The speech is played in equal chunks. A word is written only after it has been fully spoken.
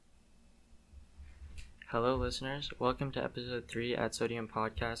Hello listeners, welcome to episode 3 at Sodium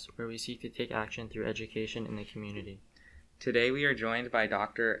Podcast, where we seek to take action through education in the community. Today we are joined by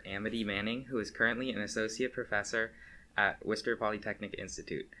Dr. Amity Manning, who is currently an associate professor at Worcester Polytechnic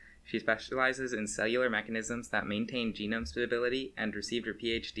Institute. She specializes in cellular mechanisms that maintain genome stability and received her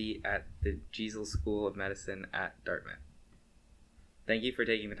PhD at the Giesel School of Medicine at Dartmouth. Thank you for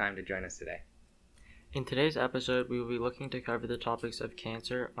taking the time to join us today. In today's episode, we will be looking to cover the topics of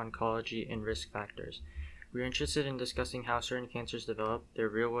cancer, oncology, and risk factors. We are interested in discussing how certain cancers develop, their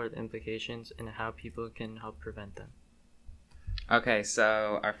real-world implications, and how people can help prevent them. Okay,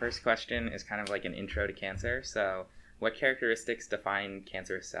 so our first question is kind of like an intro to cancer. So, what characteristics define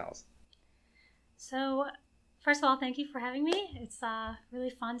cancerous cells? So, first of all, thank you for having me. It's really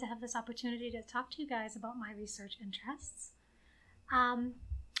fun to have this opportunity to talk to you guys about my research interests.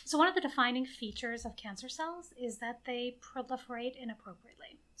 So one of the defining features of cancer cells is that they proliferate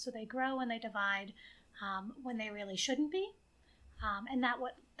inappropriately. So they grow and they divide when they really shouldn't be. And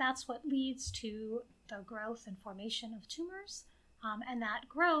that's what leads to the growth and formation of tumors. And that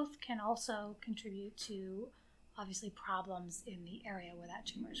growth can also contribute to, obviously, problems in the area where that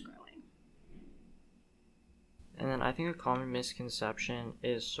tumor is growing. And then I think a common misconception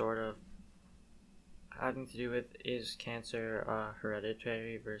is sort of having to do with, is cancer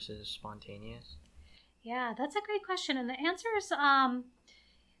hereditary versus spontaneous? Yeah, that's a great question. And the answer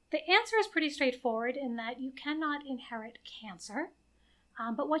is pretty straightforward in that you cannot inherit cancer.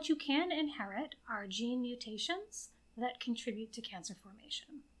 But what you can inherit are gene mutations that contribute to cancer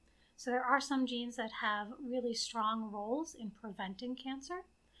formation. So there are some genes that have really strong roles in preventing cancer.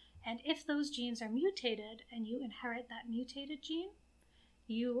 And if those genes are mutated and you inherit that mutated gene,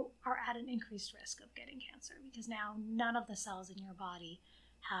 you are at an increased risk of getting cancer because now none of the cells in your body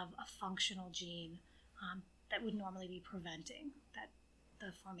have a functional gene that would normally be preventing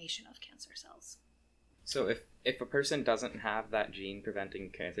the formation of cancer cells. So if a person doesn't have that gene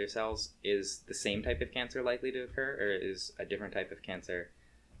preventing cancer cells, is the same type of cancer likely to occur, or is a different type of cancer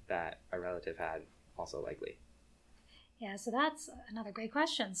that a relative had also likely? Yeah, so that's another great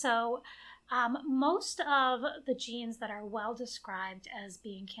question. So most of the genes that are well described as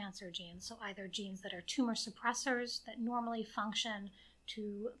being cancer genes, so either genes that are tumor suppressors that normally function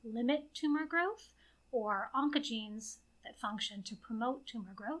to limit tumor growth, or oncogenes that function to promote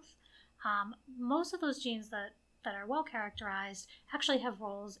tumor growth, most of those genes that are well characterized actually have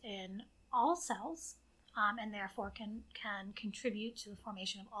roles in all cells and therefore can contribute to the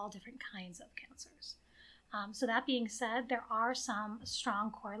formation of all different kinds of cancers. So that being said, there are some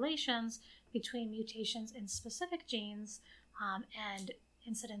strong correlations between mutations in specific genes and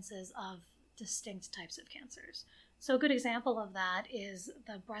incidences of distinct types of cancers. So a good example of that is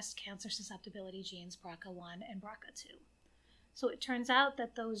the breast cancer susceptibility genes BRCA1 and BRCA2. So it turns out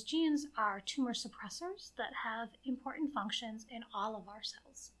that those genes are tumor suppressors that have important functions in all of our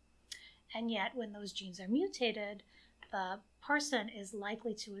cells. And yet when those genes are mutated, the person is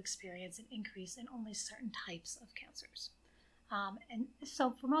likely to experience an increase in only certain types of cancers. And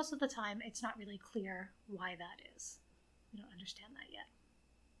so for most of the time, it's not really clear why that is. We don't understand that yet.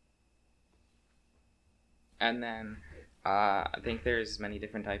 And then I think there's many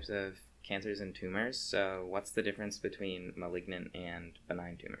different types of cancers and tumors. So what's the difference between malignant and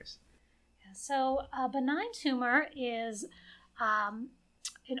benign tumors? Yeah, so a benign tumor is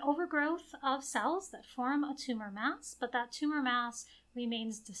an overgrowth of cells that form a tumor mass, but that tumor mass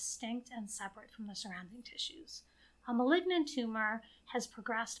remains distinct and separate from the surrounding tissues. A malignant tumor has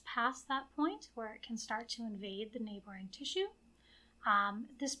progressed past that point where it can start to invade the neighboring tissue.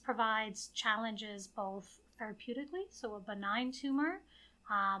 This provides challenges both therapeutically, so a benign tumor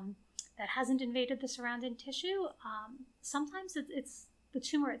that hasn't invaded the surrounding tissue, sometimes it's the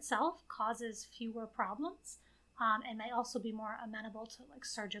tumor itself causes fewer problems. And may also be more amenable to like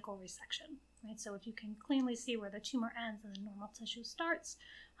surgical resection, right? So if you can cleanly see where the tumor ends and the normal tissue starts,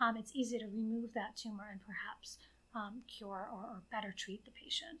 it's easy to remove that tumor and perhaps cure or better treat the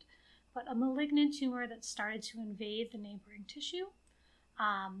patient. But a malignant tumor that started to invade the neighboring tissue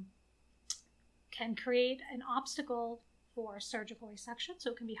can create an obstacle for surgical resection, so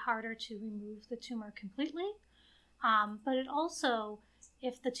it can be harder to remove the tumor completely. But it also,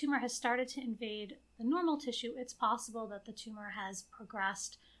 if the tumor has started to invade the normal tissue, it's possible that the tumor has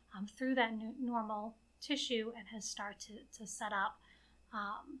progressed through that normal tissue and has started to set up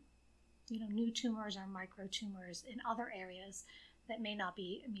new tumors or microtumors in other areas that may not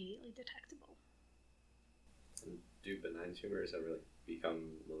be immediately detectable. Do benign tumors ever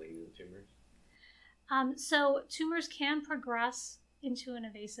become malignant tumors? So tumors can progress into an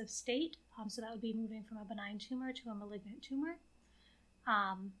invasive state. So that would be moving from a benign tumor to a malignant tumor.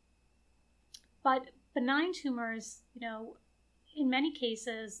 But benign tumors, in many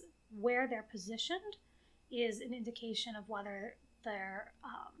cases, where they're positioned is an indication of whether they're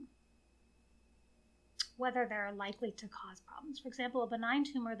likely to cause problems. For example, a benign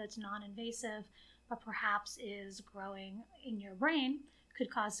tumor that's non-invasive, but perhaps is growing in your brain, could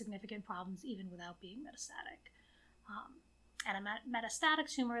cause significant problems even without being metastatic. And a metastatic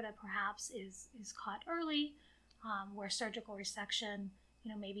tumor that perhaps is caught early, where surgical resection,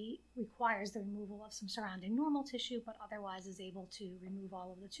 maybe requires the removal of some surrounding normal tissue, but otherwise is able to remove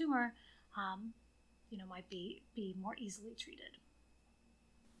all of the tumor, might be more easily treated.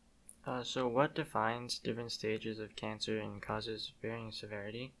 So what defines different stages of cancer and causes varying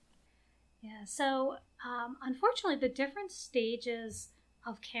severity? Yeah, so unfortunately, the different stages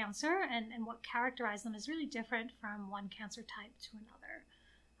of cancer and what characterize them is really different from one cancer type to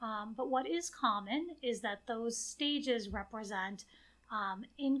another. But what is common is that those stages represent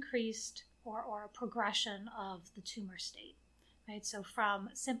increased or progression of the tumor state, right? So from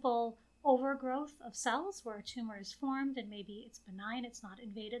simple overgrowth of cells where a tumor is formed and maybe it's benign, it's not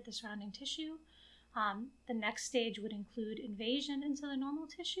invaded the surrounding tissue. The next stage would include invasion into the normal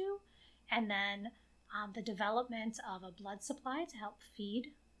tissue, and then the development of a blood supply to help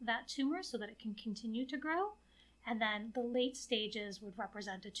feed that tumor so that it can continue to grow. And then the late stages would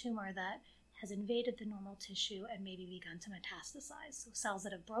represent a tumor that has invaded the normal tissue and maybe begun to metastasize. So cells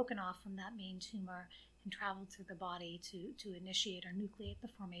that have broken off from that main tumor and traveled through the body to initiate or nucleate the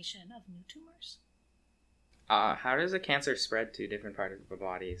formation of new tumors. How does a cancer spread to different parts of the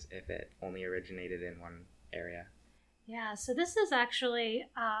body if it only originated in one area? Yeah, so this is actually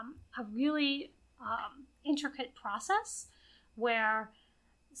a really intricate process where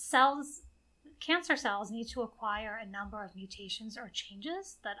cancer cells need to acquire a number of mutations or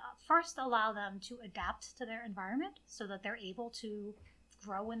changes that first allow them to adapt to their environment so that they're able to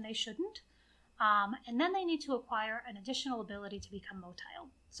grow when they shouldn't. And then they need to acquire an additional ability to become motile.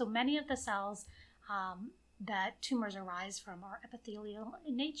 So many of the cells that tumors arise from are epithelial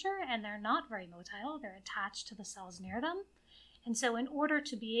in nature, and they're not very motile. They're attached to the cells near them. And so in order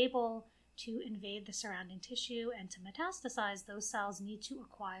to be able to invade the surrounding tissue and to metastasize, those cells need to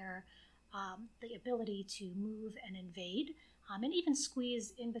acquire the ability to move and invade and even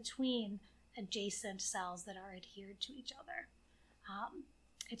squeeze in between adjacent cells that are adhered to each other.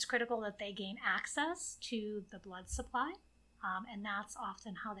 It's critical that they gain access to the blood supply, and that's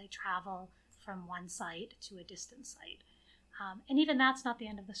often how they travel from one site to a distant site. And even that's not the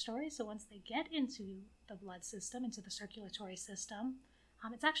end of the story. So once they get into the blood system, into the circulatory system,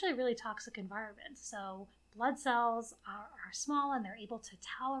 it's actually a really toxic environment. So blood cells are small and they're able to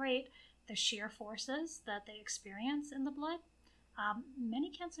tolerate the shear forces that they experience in the blood.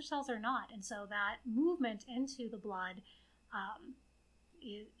 Many cancer cells are not. And so that movement into the blood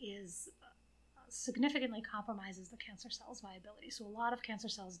is significantly compromises the cancer cell's viability. So a lot of cancer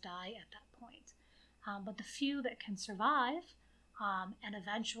cells die at that point. But the few that can survive and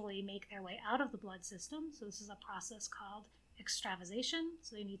eventually make their way out of the blood system, so this is a process called extravasation.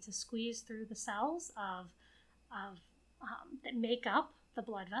 So they need to squeeze through the cells that make up the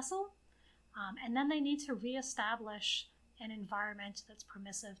blood vessel, and then they need to reestablish an environment that's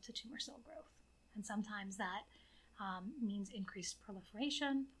permissive to tumor cell growth. And sometimes that means increased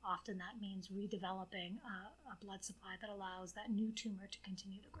proliferation. Often that means redeveloping a blood supply that allows that new tumor to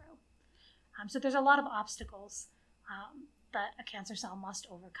continue to grow. So there's a lot of obstacles that a cancer cell must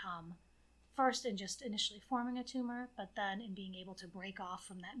overcome. First, in just initially forming a tumor, but then in being able to break off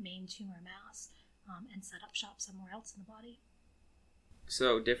from that main tumor mass and set up shop somewhere else in the body.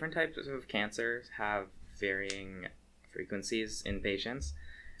 So different types of cancers have varying frequencies in patients.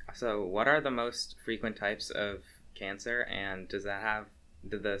 So what are the most frequent types of cancer, and do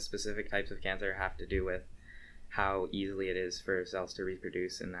the specific types of cancer have to do with how easily it is for cells to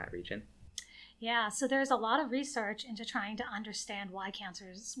reproduce in that region? Yeah, so there's a lot of research into trying to understand why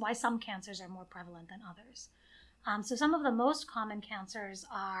some cancers are more prevalent than others. So some of the most common cancers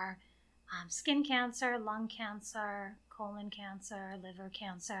are skin cancer, lung cancer, colon cancer, liver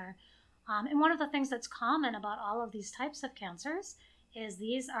cancer. And one of the things that's common about all of these types of cancers is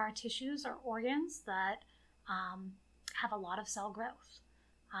these are tissues or organs that have a lot of cell growth.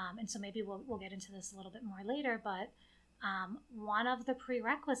 And so maybe we'll get into this a little bit more later, but one of the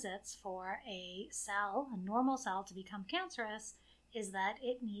prerequisites for a normal cell to become cancerous is that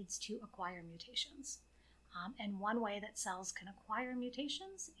it needs to acquire mutations. And one way that cells can acquire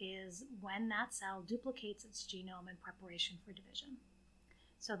mutations is when that cell duplicates its genome in preparation for division.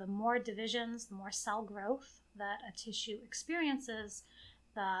 So the more divisions, the more cell growth that a tissue experiences,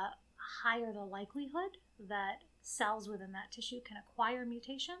 the higher the likelihood that cells within that tissue can acquire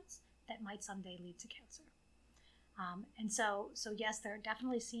mutations that might someday lead to cancer. And so yes, there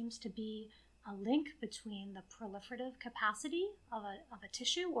definitely seems to be a link between the proliferative capacity of a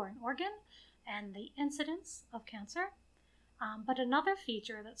tissue or an organ and the incidence of cancer. But another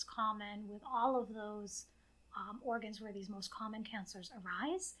feature that's common with all of those organs where these most common cancers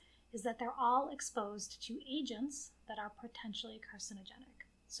arise is that they're all exposed to agents that are potentially carcinogenic.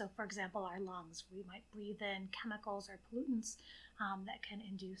 So, for example, our lungs, we might breathe in chemicals or pollutants that can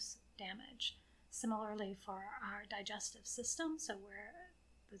induce damage. Similarly, for our digestive system, so where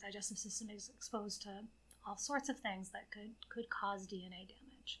the digestive system is exposed to all sorts of things that could cause DNA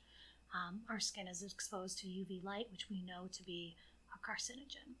damage. Our skin is exposed to UV light, which we know to be a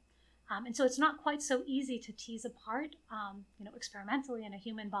carcinogen. And so it's not quite so easy to tease apart, experimentally in a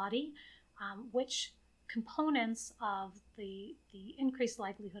human body, which components of the increased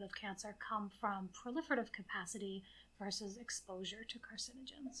likelihood of cancer come from proliferative capacity versus exposure to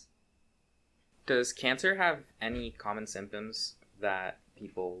carcinogens. Does cancer have any common symptoms that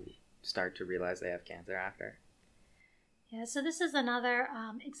people start to realize they have cancer after? Yeah, so this is another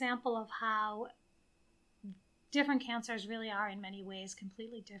example of how different cancers really are in many ways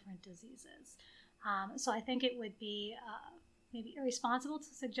completely different diseases. So I think it would be maybe irresponsible to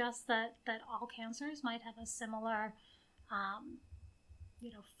suggest that all cancers might have a similar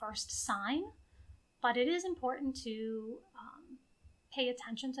first sign, but it is important to pay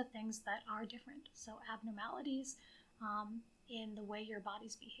attention to things that are different. So abnormalities in the way your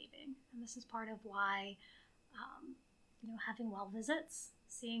body's behaving. And this is part of why having well visits,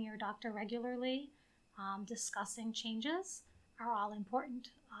 seeing your doctor regularly, discussing changes are all important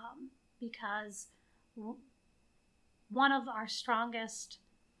because one of our strongest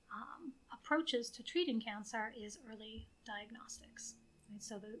approaches to treating cancer is early diagnostics. Right?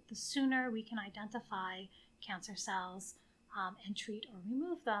 So the sooner we can identify cancer cells and treat or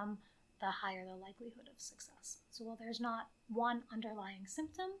remove them, the higher the likelihood of success. So while there's not one underlying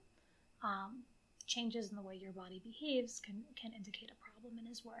symptom, changes in the way your body behaves can indicate a problem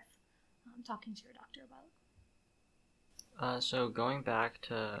and is worth talking to your doctor about. So going back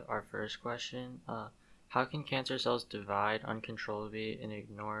to our first question, how can cancer cells divide uncontrollably and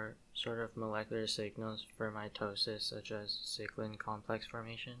ignore sort of molecular signals for mitosis, such as cyclin complex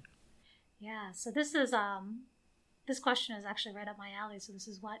formation? Yeah, so this question is actually right up my alley. So this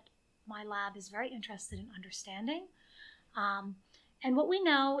is what my lab is very interested in understanding. And what we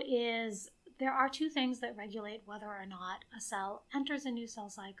know is there are two things that regulate whether or not a cell enters a new cell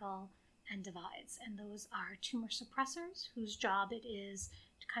cycle and divides. And those are tumor suppressors, whose job it is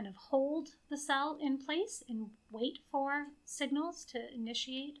to kind of hold the cell in place and wait for signals to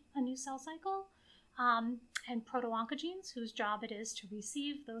initiate a new cell cycle, and proto-oncogenes, whose job it is to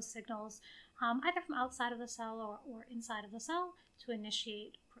receive those signals either from outside of the cell or inside of the cell to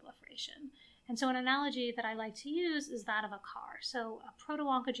initiate proliferation. And so an analogy that I like to use is that of a car. So a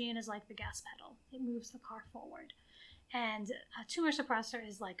proto-oncogene is like the gas pedal. It moves the car forward. And a tumor suppressor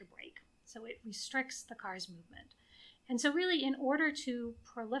is like a brake. So it restricts the car's movement. And so really, in order to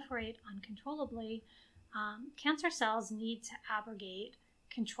proliferate uncontrollably, cancer cells need to abrogate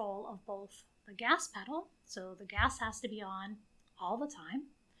control of both the gas pedal, so the gas has to be on all the time.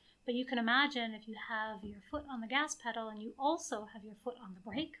 But you can imagine if you have your foot on the gas pedal and you also have your foot on the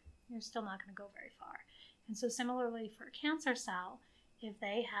brake, you're still not going to go very far. And so similarly for a cancer cell, if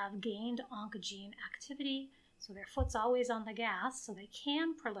they have gained oncogene activity, so their foot's always on the gas, so they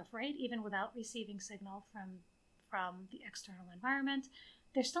can proliferate even without receiving signal from the external environment,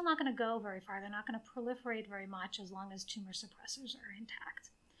 they're still not going to go very far. They're not going to proliferate very much as long as tumor suppressors are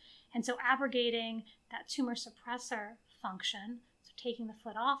intact. And so abrogating that tumor suppressor function, so taking the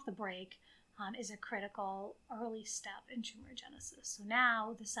foot off the brake, is a critical early step in tumorigenesis. So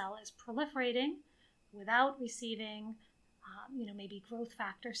now the cell is proliferating without receiving, maybe growth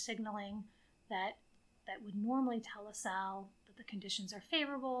factor signaling that would normally tell a cell that the conditions are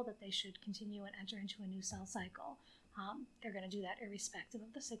favorable, that they should continue and enter into a new cell cycle. They're going to do that irrespective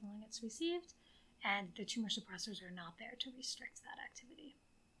of the signaling it's received, and the tumor suppressors are not there to restrict that activity.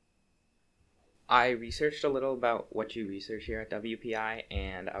 I researched a little about what you research here at WPI,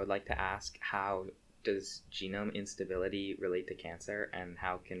 and I would like to ask, how does genome instability relate to cancer, and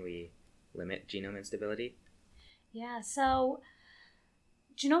how can we limit genome instability? Yeah, so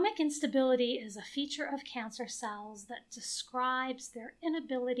genomic instability is a feature of cancer cells that describes their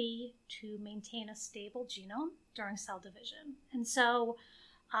inability to maintain a stable genome during cell division. And so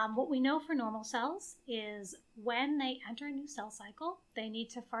what we know for normal cells is when they enter a new cell cycle, they need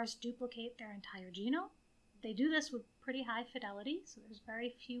to first duplicate their entire genome. They do this with pretty high fidelity, so there's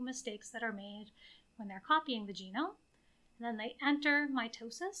very few mistakes that are made when they're copying the genome. And then they enter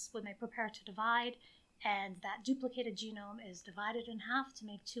mitosis when they prepare to divide, and that duplicated genome is divided in half to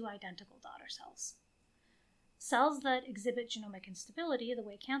make two identical daughter cells. Cells that exhibit genomic instability, the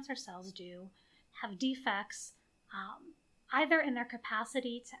way cancer cells do, have defects either in their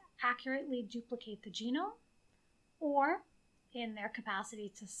capacity to accurately duplicate the genome or in their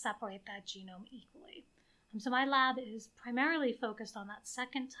capacity to separate that genome equally. So my lab is primarily focused on that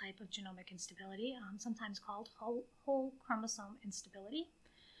second type of genomic instability, sometimes called whole chromosome instability.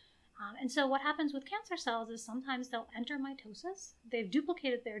 And so what happens with cancer cells is sometimes they'll enter mitosis. They've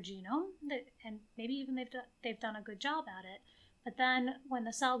duplicated their genome, and maybe even they've done a good job at it. But then when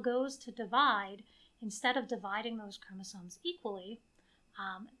the cell goes to divide, instead of dividing those chromosomes equally,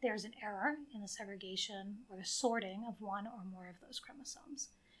 there's an error in the segregation or the sorting of one or more of those chromosomes.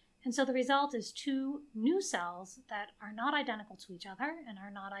 And so the result is two new cells that are not identical to each other and are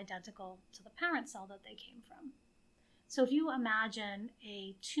not identical to the parent cell that they came from. So if you imagine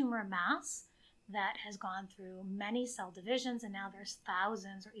a tumor mass that has gone through many cell divisions, and now there's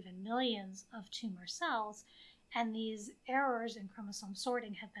thousands or even millions of tumor cells, and these errors in chromosome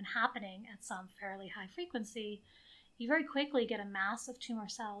sorting have been happening at some fairly high frequency, you very quickly get a mass of tumor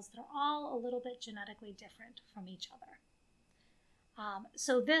cells that are all a little bit genetically different from each other.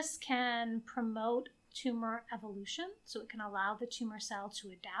 So this can promote tumor evolution, so it can allow the tumor cell to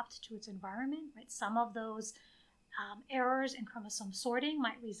adapt to its environment, right? Some of those errors in chromosome sorting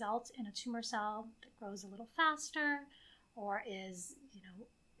might result in a tumor cell that grows a little faster or is,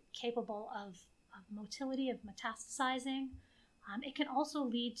 capable of motility, of metastasizing. It can also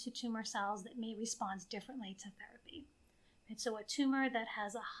lead to tumor cells that may respond differently to therapy. And so a tumor that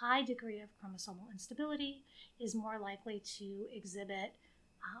has a high degree of chromosomal instability is more likely to exhibit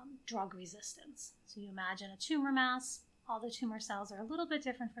drug resistance. So you imagine a tumor mass, all the tumor cells are a little bit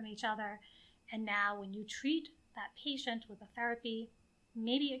different from each other, and now when you treat that patient with a therapy,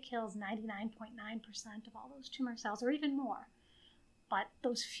 maybe it kills 99.9% of all those tumor cells or even more. But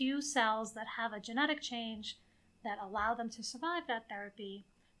those few cells that have a genetic change that allow them to survive that therapy,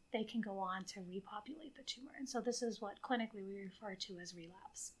 they can go on to repopulate the tumor. And so this is what clinically we refer to as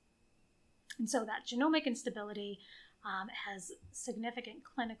relapse. And so that genomic instability has significant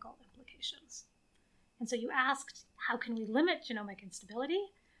clinical implications. And so you asked, how can we limit genomic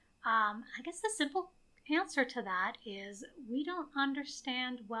instability? I guess the simple answer to that is we don't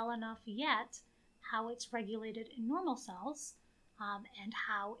understand well enough yet how it's regulated in normal cells and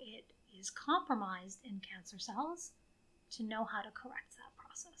how it is compromised in cancer cells to know how to correct that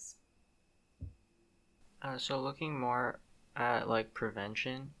process. So looking more at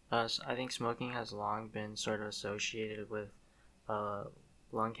prevention, I think smoking has long been sort of associated with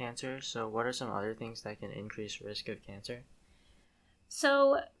lung cancer. So what are some other things that can increase risk of cancer?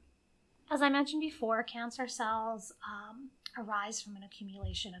 So as I mentioned before, cancer cells arise from an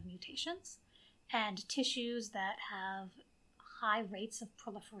accumulation of mutations, and tissues that have high rates of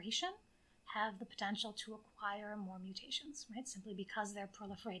proliferation have the potential to acquire more mutations, right? Simply because they're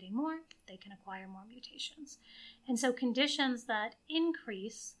proliferating more, they can acquire more mutations. And so conditions that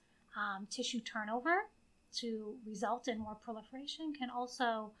increase tissue turnover to result in more proliferation can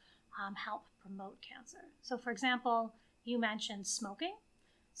also help promote cancer. So for example, you mentioned smoking.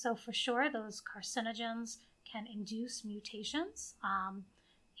 So for sure, those carcinogens can induce mutations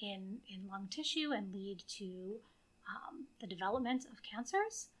in lung tissue and lead to the development of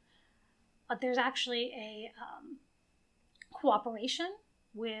cancers. But there's actually a cooperation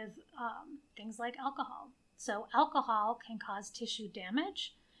with things like alcohol. So alcohol can cause tissue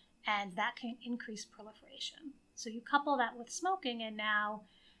damage, and that can increase proliferation. So you couple that with smoking, and now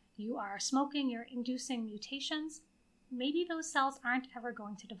you are smoking, you're inducing mutations. Maybe those cells aren't ever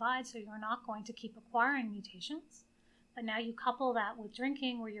going to divide, so you're not going to keep acquiring mutations. But now you couple that with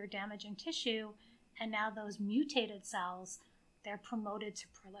drinking, where you're damaging tissue, and now those mutated cells, they're promoted to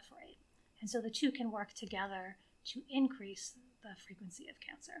proliferate. And so the two can work together to increase the frequency of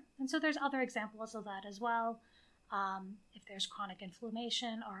cancer. And so there's other examples of that as well. If there's chronic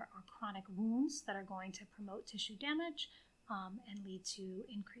inflammation or chronic wounds that are going to promote tissue damage and lead to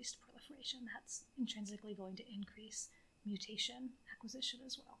increased proliferation, that's intrinsically going to increase mutation acquisition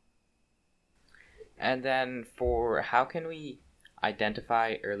as well. And then for how can we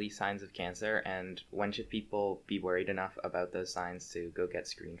identify early signs of cancer, and when should people be worried enough about those signs to go get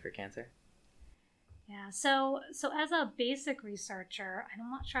screened for cancer? Yeah, so as a basic researcher, I'm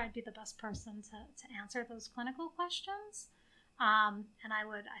not sure I'd be the best person to answer those clinical questions. And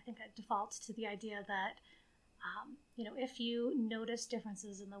I think I'd default to the idea that, if you notice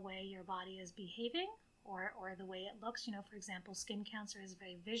differences in the way your body is behaving or the way it looks, for example, skin cancer is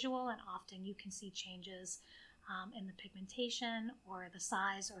very visual, and often you can see changes in the pigmentation or the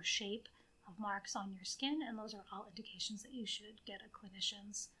size or shape of marks on your skin, and those are all indications that you should get a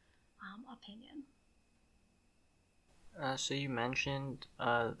clinician's opinion. So you mentioned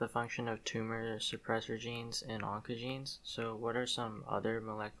the function of tumor suppressor genes and oncogenes. So what are some other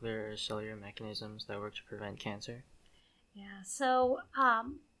molecular or cellular mechanisms that work to prevent cancer? Yeah, so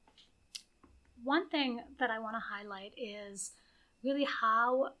one thing that I want to highlight is really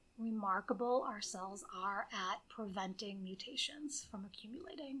how remarkable our cells are at preventing mutations from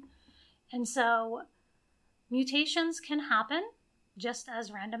accumulating. And so mutations can happen just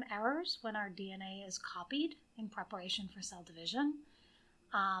as random errors when our DNA is copied in preparation for cell division.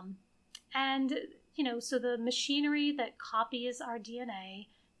 So the machinery that copies our DNA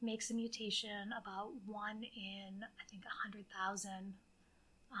makes a mutation about 1 in, I think, 100,000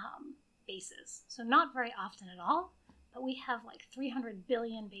 bases. So not very often at all, but we have like 300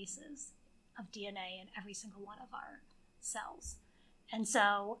 billion bases of DNA in every single one of our cells. And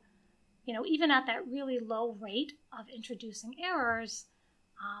so, even at that really low rate of introducing errors,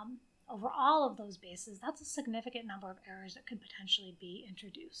 over all of those bases, that's a significant number of errors that could potentially be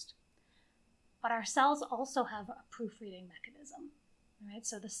introduced. But our cells also have a proofreading mechanism, right?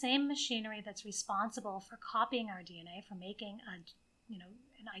 So the same machinery that's responsible for copying our DNA, for making an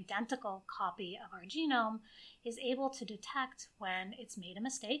identical copy of our genome, is able to detect when it's made a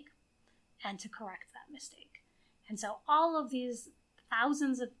mistake and to correct that mistake. And so all of these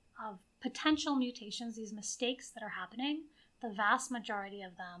thousands of potential mutations, these mistakes that are happening, the vast majority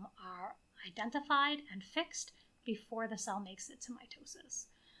of them are identified and fixed before the cell makes it to mitosis.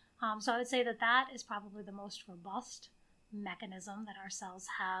 So I would say that is probably the most robust mechanism that our cells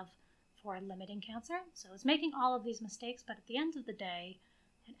have for limiting cancer. So it's making all of these mistakes, but at the end of the day,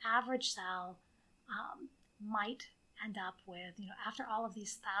 an average cell might end up with, after all of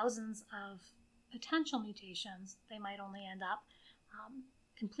these thousands of potential mutations, they might only end up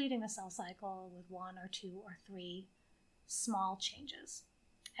completing the cell cycle with 1 or 2 or 3 small changes.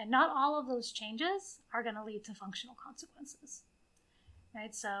 And not all of those changes are going to lead to functional consequences,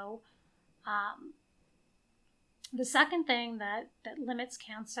 right? So the second thing that limits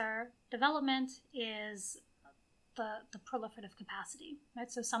cancer development is the proliferative capacity,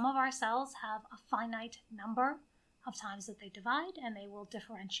 right? So some of our cells have a finite number of times that they divide, and they will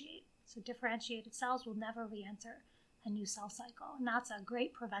differentiate. So differentiated cells will never re-enter a new cell cycle, and that's a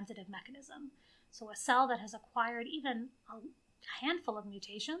great preventative mechanism. So a cell that has acquired even a handful of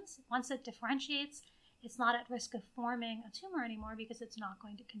mutations, once it differentiates, it's not at risk of forming a tumor anymore because it's not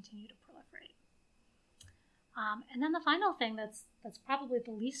going to continue to proliferate. And then the final thing that's probably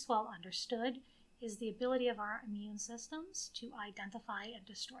the least well understood is the ability of our immune systems to identify and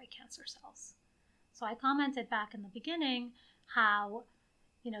destroy cancer cells. So I commented back in the beginning how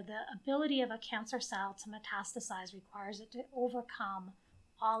the ability of a cancer cell to metastasize requires it to overcome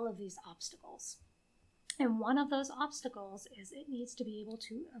all of these obstacles. And one of those obstacles is it needs to be able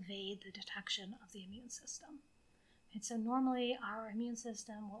to evade the detection of the immune system. And so normally our immune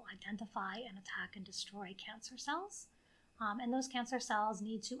system will identify and attack and destroy cancer cells. And those cancer cells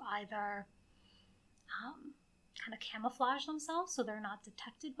need to either kind of camouflage themselves so they're not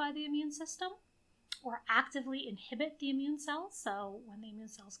detected by the immune system, or actively inhibit the immune cells. So when the immune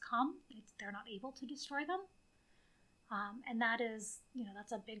cells come, they're not able to destroy them. And that is,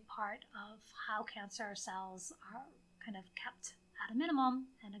 that's a big part of how cancer cells are kind of kept at a minimum.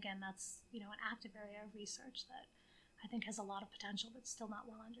 And again, that's, an active area of research that I think has a lot of potential that's still not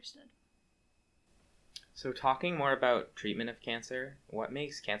well understood. So talking more about treatment of cancer, what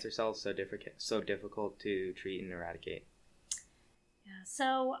makes cancer cells so difficult to treat and eradicate? Yeah,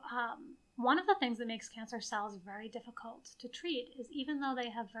 so one of the things that makes cancer cells very difficult to treat is even though they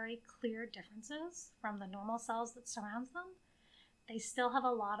have very clear differences from the normal cells that surround them, they still have a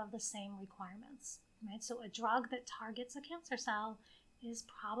lot of the same requirements, right? So a drug that targets a cancer cell is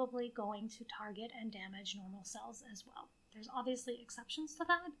probably going to target and damage normal cells as well. There's obviously exceptions to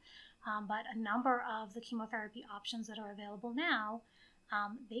that, but a number of the chemotherapy options that are available now,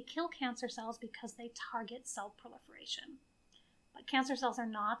 they kill cancer cells because they target cell proliferation. But cancer cells are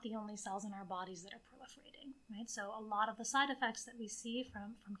not the only cells in our bodies that are proliferating, right? So a lot of the side effects that we see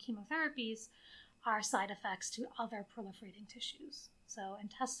from chemotherapies are side effects to other proliferating tissues. So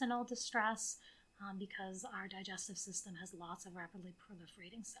intestinal distress, because our digestive system has lots of rapidly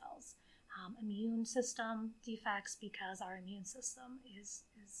proliferating cells. Immune system defects because our immune system is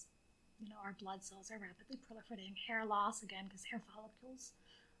our blood cells are rapidly proliferating. Hair loss, again, because hair follicles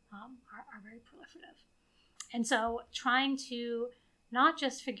are very proliferative. And so trying to not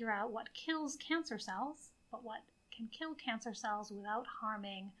just figure out what kills cancer cells, but what can kill cancer cells without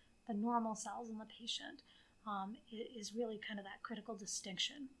harming the normal cells in the patient is really kind of that critical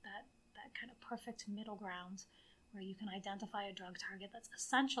distinction, that kind of perfect middle ground where you can identify a drug target that's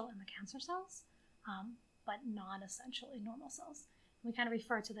essential in the cancer cells, but non-essential in normal cells. We kind of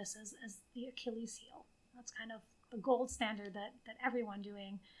refer to this as the Achilles heel. That's kind of the gold standard that everyone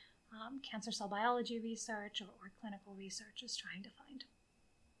doing cancer cell biology research or clinical research is trying to find.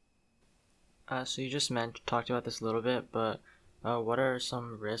 So you just talked about this a little bit, but what are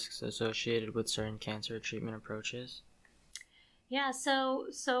some risks associated with certain cancer treatment approaches? Yeah,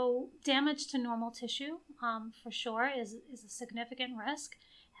 so damage to normal tissue, for sure, is a significant risk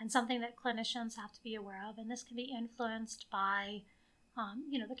and something that clinicians have to be aware of. And this can be influenced by,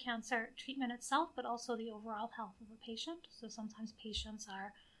 the cancer treatment itself, but also the overall health of the patient. So sometimes patients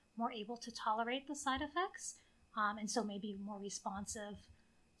are more able to tolerate the side effects, and so maybe more responsive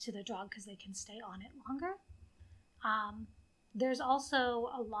to the drug because they can stay on it longer. There's also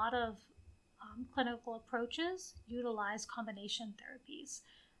a lot of clinical approaches utilize combination therapies.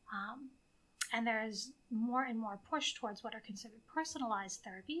 And there's more and more push towards what are considered personalized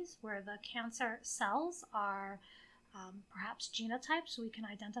therapies, where the cancer cells are perhaps genotyped, so we can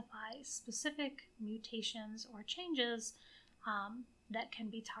identify specific mutations or changes that can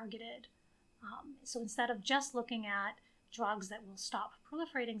be targeted. So instead of just looking at drugs that will stop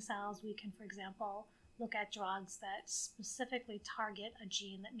proliferating cells, we can, for example, look at drugs that specifically target a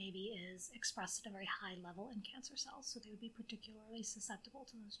gene that maybe is expressed at a very high level in cancer cells, so they would be particularly susceptible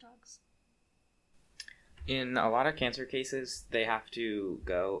to those drugs. In a lot of cancer cases, they have to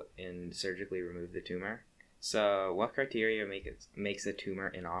go and surgically remove the tumor. So what criteria makes a tumor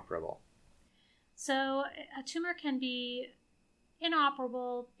inoperable? So a tumor can be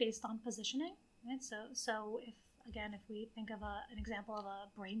inoperable based on positioning, right? So if we think of an example of a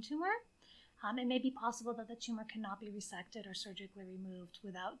brain tumor, it may be possible that the tumor cannot be resected or surgically removed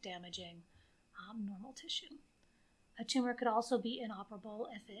without damaging normal tissue. A tumor could also be inoperable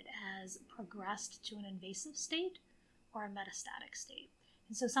if it has progressed to an invasive state or a metastatic state.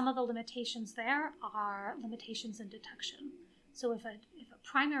 And so some of the limitations there are limitations in detection. So if a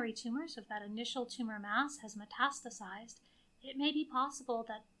primary tumor, so if that initial tumor mass has metastasized, it may be possible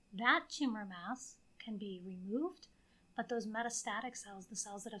that that tumor mass can be removed, but those metastatic cells, the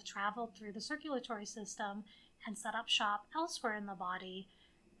cells that have traveled through the circulatory system and set up shop elsewhere in the body,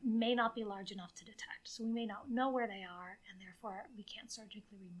 may not be large enough to detect. So we may not know where they are, and therefore we can't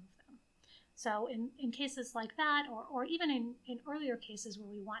surgically remove them. So in cases like that, or even in earlier cases where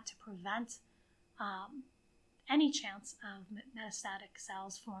we want to prevent any chance of metastatic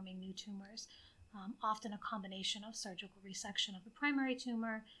cells forming new tumors, often a combination of surgical resection of the primary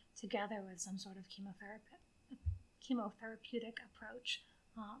tumor together with some sort of chemotherapeutic approach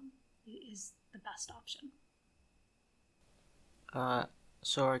is the best option.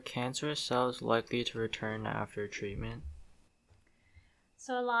 So are cancerous cells likely to return after treatment?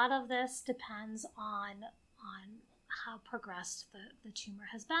 So a lot of this depends on how progressed the tumor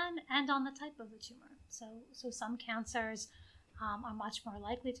has been and on the type of the tumor. So some cancers are much more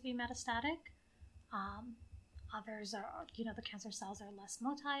likely to be metastatic. Others are, the cancer cells are less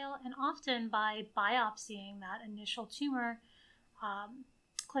motile, and often by biopsying that initial tumor,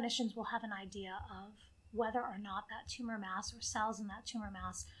 clinicians will have an idea of whether or not that tumor mass or cells in that tumor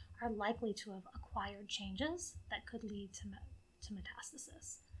mass are likely to have acquired changes that could lead to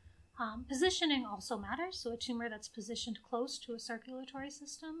metastasis. Positioning also matters. So a tumor that's positioned close to a circulatory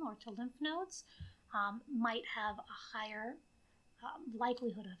system or to lymph nodes might have a higher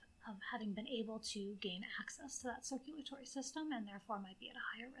likelihood of having been able to gain access to that circulatory system, and therefore might be at a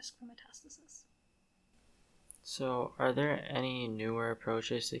higher risk for metastasis. So are there any newer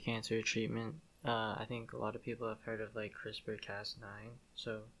approaches to cancer treatment? I think a lot of people have heard of like CRISPR-Cas9.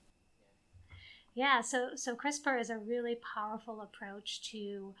 So CRISPR is a really powerful approach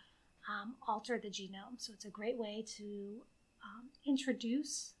to alter the genome. So it's a great way to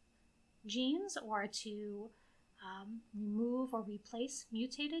introduce genes or to remove or replace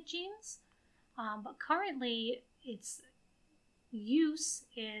mutated genes. But currently, its use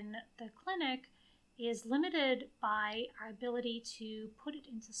in the clinic is limited by our ability to put it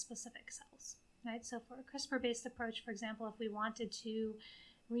into specific cells, right? So for a CRISPR-based approach, for example, if we wanted to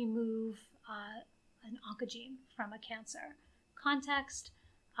remove an oncogene from a cancer context,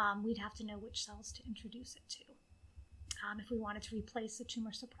 we'd have to know which cells to introduce it to. If we wanted to replace a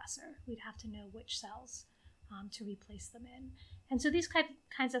tumor suppressor, we'd have to know which cells to replace them in. And so these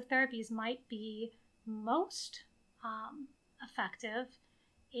kinds of therapies might be most effective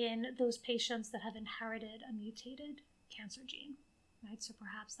in those patients that have inherited a mutated cancer gene, right? So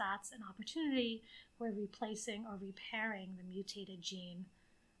perhaps that's an opportunity where replacing or repairing the mutated gene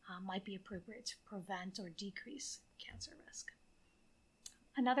might be appropriate to prevent or decrease cancer risk.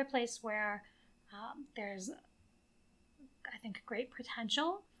 Another place where there's, I think, great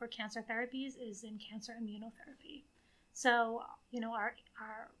potential for cancer therapies is in cancer immunotherapy. So, our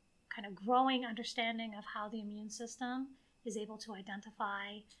kind of growing understanding of how the immune system is able to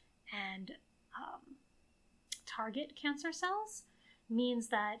identify and target cancer cells means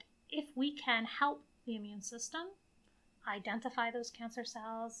that if we can help the immune system identify those cancer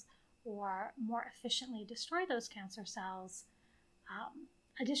cells or more efficiently destroy those cancer cells,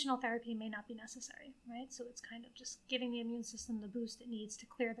 additional therapy may not be necessary, right? So it's kind of just giving the immune system the boost it needs to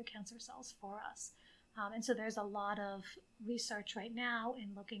clear the cancer cells for us. And so there's a lot of research right now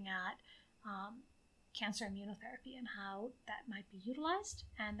in looking at cancer immunotherapy and how that might be utilized.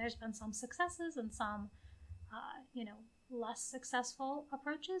 And there's been some successes and some, less successful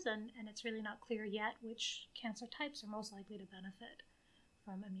approaches. And it's really not clear yet which cancer types are most likely to benefit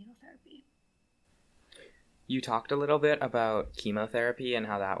from immunotherapy. You talked a little bit about chemotherapy and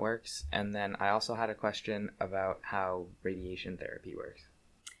how that works. And then I also had a question about how radiation therapy works.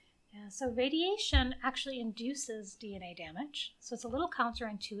 Yeah, so radiation actually induces DNA damage. So it's a little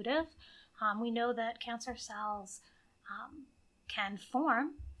counterintuitive. We know that cancer cells can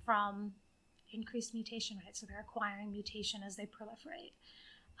form from increased mutation rates. So they're acquiring mutation as they proliferate.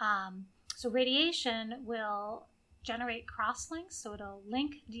 So radiation will generate cross-links. So it'll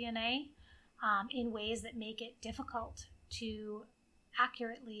link DNA in ways that make it difficult to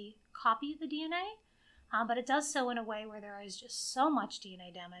accurately copy the DNA. But it does so in a way where there is just so much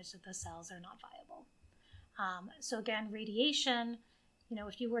DNA damage that the cells are not viable. So again, radiation,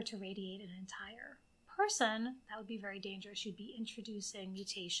 if you were to radiate an entire person, that would be very dangerous. You'd be introducing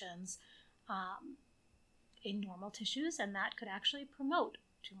mutations in normal tissues, and that could actually promote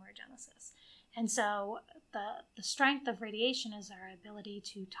tumorigenesis. And so the strength of radiation is our ability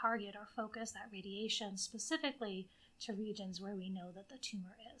to target or focus that radiation specifically to regions where we know that the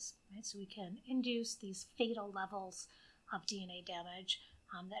tumor is, right? So we can induce these fatal levels of DNA damage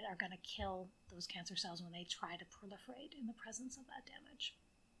that are going to kill those cancer cells when they try to proliferate in the presence of that damage.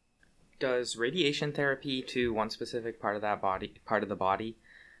 Does radiation therapy to one specific part of the body,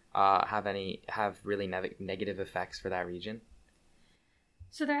 have really negative effects for that region?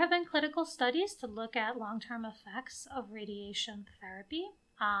 So there have been clinical studies to look at long-term effects of radiation therapy,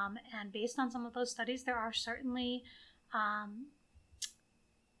 and based on some of those studies, there are certainly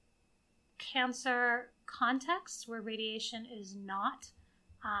cancer contexts where radiation is not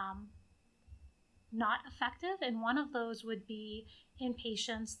effective, and one of those would be in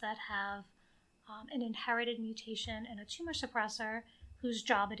patients that have an inherited mutation in a tumor suppressor whose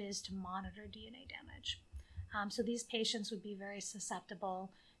job it is to monitor DNA damage. So these patients would be very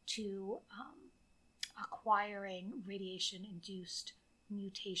susceptible to acquiring radiation-induced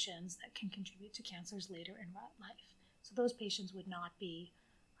mutations that can contribute to cancers later in life. So those patients would not be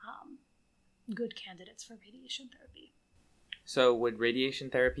good candidates for radiation therapy. So would radiation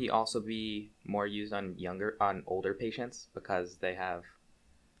therapy also be more used on older patients because they have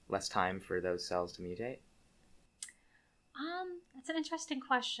less time for those cells to mutate? That's an interesting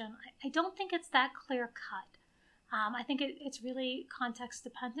question. I don't think it's that clear cut. I think it's really context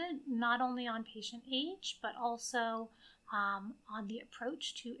dependent, not only on patient age, but also on the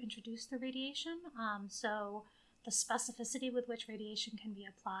approach to introduce the radiation. So the specificity with which radiation can be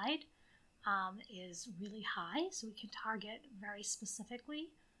applied is really high. So we can target very specifically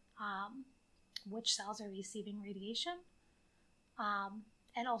which cells are receiving radiation,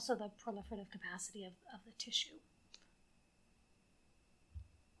 and also the proliferative capacity of the tissue.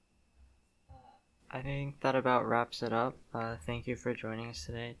 I think that about wraps it up. Thank you for joining us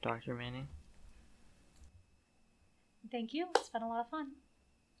today, Dr. Manning. Thank you. It's been a lot of fun.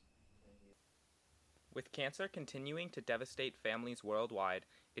 With cancer continuing to devastate families worldwide,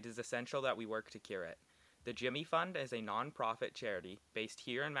 it is essential that we work to cure it. The Jimmy Fund is a non-profit charity based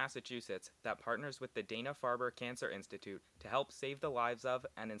here in Massachusetts that partners with the Dana-Farber Cancer Institute to help save the lives of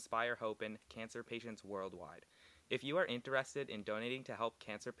and inspire hope in cancer patients worldwide. If you are interested in donating to help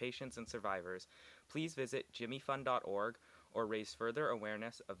cancer patients and survivors, please visit jimmyfund.org or raise further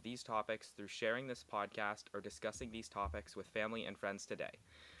awareness of these topics through sharing this podcast or discussing these topics with family and friends today.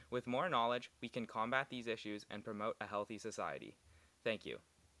 With more knowledge, we can combat these issues and promote a healthy society. Thank you.